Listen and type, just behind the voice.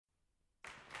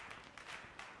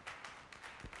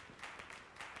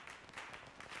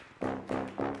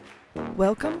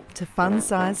Welcome to Fun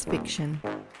Size Fiction.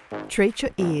 Treat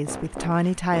your ears with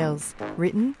tiny tales,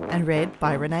 written and read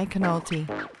by Renee Canolti.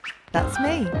 That's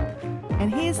me.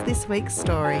 And here's this week's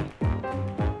story.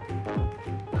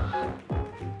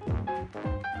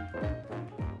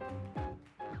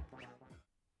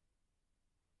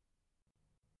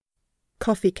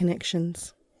 Coffee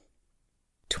connections.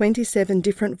 27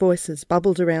 different voices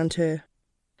bubbled around her,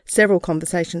 several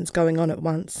conversations going on at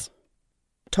once.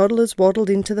 Toddlers waddled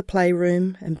into the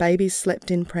playroom and babies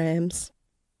slept in prams.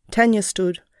 Tanya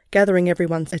stood, gathering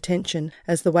everyone's attention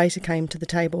as the waiter came to the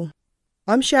table.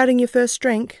 "I'm shouting your first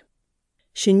drink."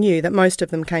 She knew that most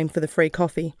of them came for the free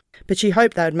coffee, but she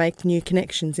hoped they would make new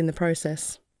connections in the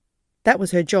process. That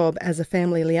was her job as a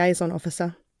family liaison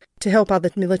officer, to help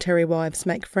other military wives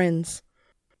make friends.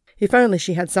 If only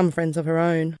she had some friends of her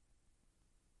own.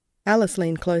 Alice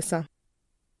leaned closer.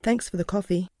 "Thanks for the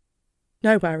coffee."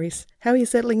 "No worries. How are you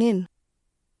settling in?"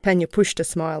 Tanya pushed a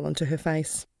smile onto her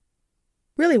face.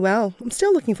 "Really well. I'm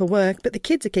still looking for work, but the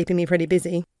kids are keeping me pretty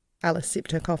busy." Alice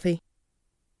sipped her coffee.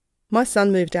 "My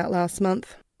son moved out last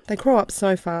month. They grow up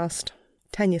so fast."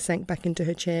 Tanya sank back into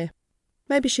her chair.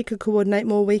 Maybe she could coordinate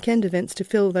more weekend events to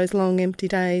fill those long empty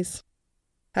days.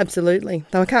 "Absolutely,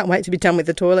 though I can't wait to be done with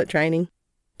the toilet training."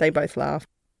 They both laughed.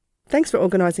 "Thanks for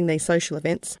organising these social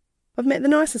events. I've met the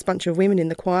nicest bunch of women in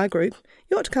the choir group.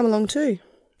 You ought to come along too."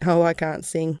 "Oh, I can't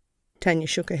sing." Tanya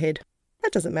shook her head.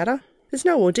 "That doesn't matter. There's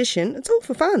no audition. It's all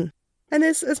for fun. And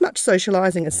there's as much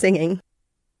socialising as singing."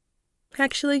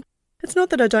 "Actually, it's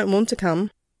not that I don't want to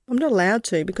come. I'm not allowed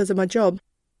to because of my job.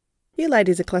 You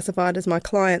ladies are classified as my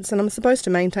clients and I'm supposed to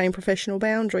maintain professional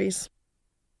boundaries."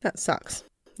 "That sucks."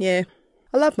 "Yeah.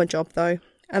 I love my job though,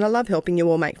 and I love helping you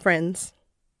all make friends."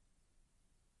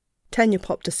 Tanya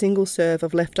popped a single serve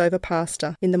of leftover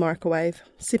pasta in the microwave,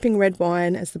 sipping red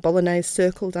wine as the bolognese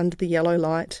circled under the yellow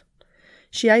light.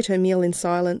 She ate her meal in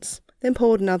silence, then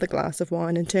poured another glass of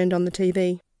wine and turned on the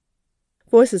TV.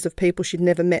 Voices of people she'd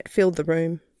never met filled the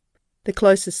room, the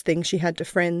closest thing she had to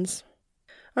friends.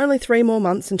 Only 3 more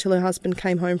months until her husband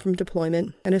came home from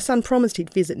deployment, and her son promised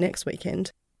he'd visit next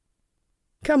weekend.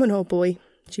 "Come on, old boy."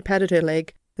 She patted her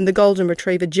leg, and the golden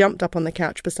retriever jumped up on the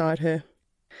couch beside her.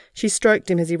 She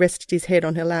stroked him as he rested his head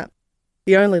on her lap,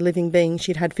 the only living being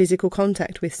she'd had physical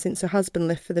contact with since her husband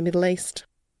left for the Middle East.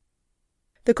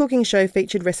 The cooking show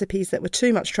featured recipes that were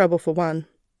too much trouble for one.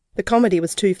 The comedy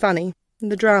was too funny,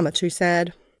 and the drama too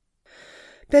sad.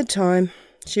 Bedtime.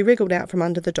 She wriggled out from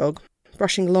under the dog,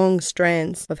 brushing long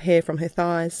strands of hair from her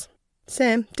thighs.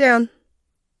 "Sam, down."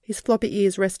 His floppy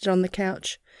ears rested on the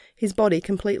couch, his body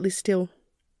completely still.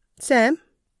 "Sam?"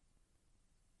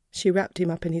 She wrapped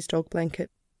him up in his dog blanket,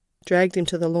 dragged him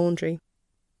to the laundry,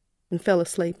 and fell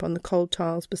asleep on the cold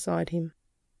tiles beside him.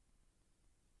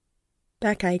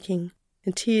 Back aching,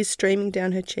 and tears streaming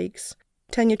down her cheeks,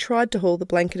 Tanya tried to haul the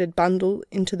blanketed bundle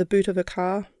into the boot of her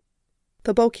car.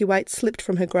 The bulky weight slipped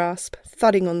from her grasp,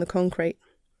 thudding on the concrete.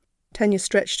 Tanya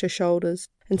stretched her shoulders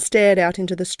and stared out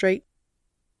into the street.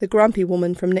 The grumpy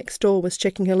woman from next door was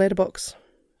checking her letterbox.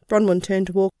 Bronwyn turned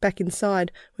to walk back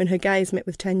inside when her gaze met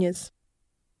with Tanya's.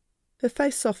 Her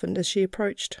face softened as she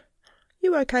approached.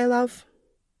 "You okay, love?"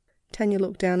 Tanya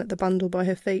looked down at the bundle by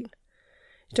her feet.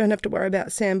 "You don't have to worry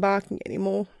about Sam barking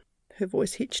anymore." Her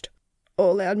voice hitched.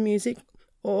 "Or loud music,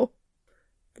 or—"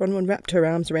 Bronwyn wrapped her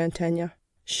arms around Tanya.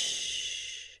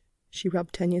 "Shh." She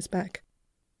rubbed Tanya's back.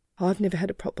 "I've never had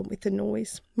a problem with the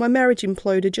noise. My marriage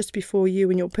imploded just before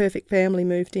you and your perfect family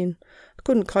moved in. I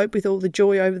couldn't cope with all the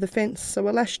joy over the fence, so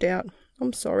I lashed out.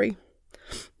 I'm sorry.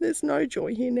 There's no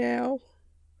joy here now."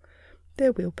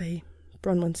 "There will be."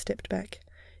 Bronwyn stepped back.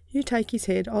 "You take his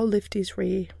head, I'll lift his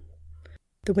rear."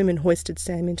 The women hoisted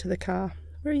Sam into the car.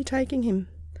 "Where are you taking him?"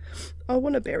 "I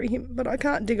want to bury him, but I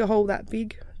can't dig a hole that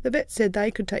big. The vet said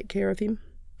they could take care of him."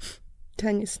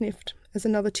 Tanya sniffed as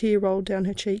another tear rolled down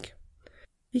her cheek.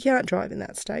 "You can't drive in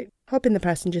that state. Hop in the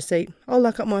passenger seat. I'll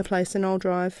lock up my place and I'll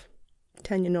drive."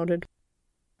 Tanya nodded.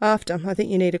 "After, I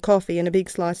think you need a coffee and a big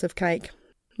slice of cake.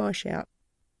 My shout."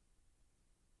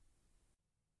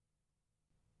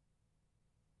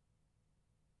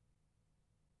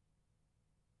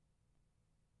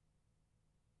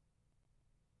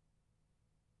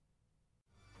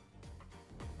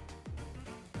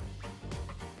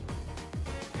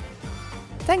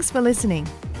 Thanks for listening.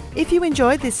 If you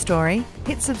enjoyed this story,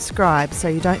 hit subscribe so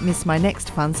you don't miss my next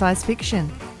Fun Size Fiction.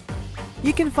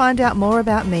 You can find out more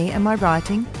about me and my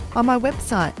writing on my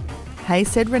website,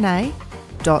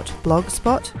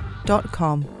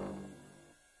 heysaidrenee.blogspot.com.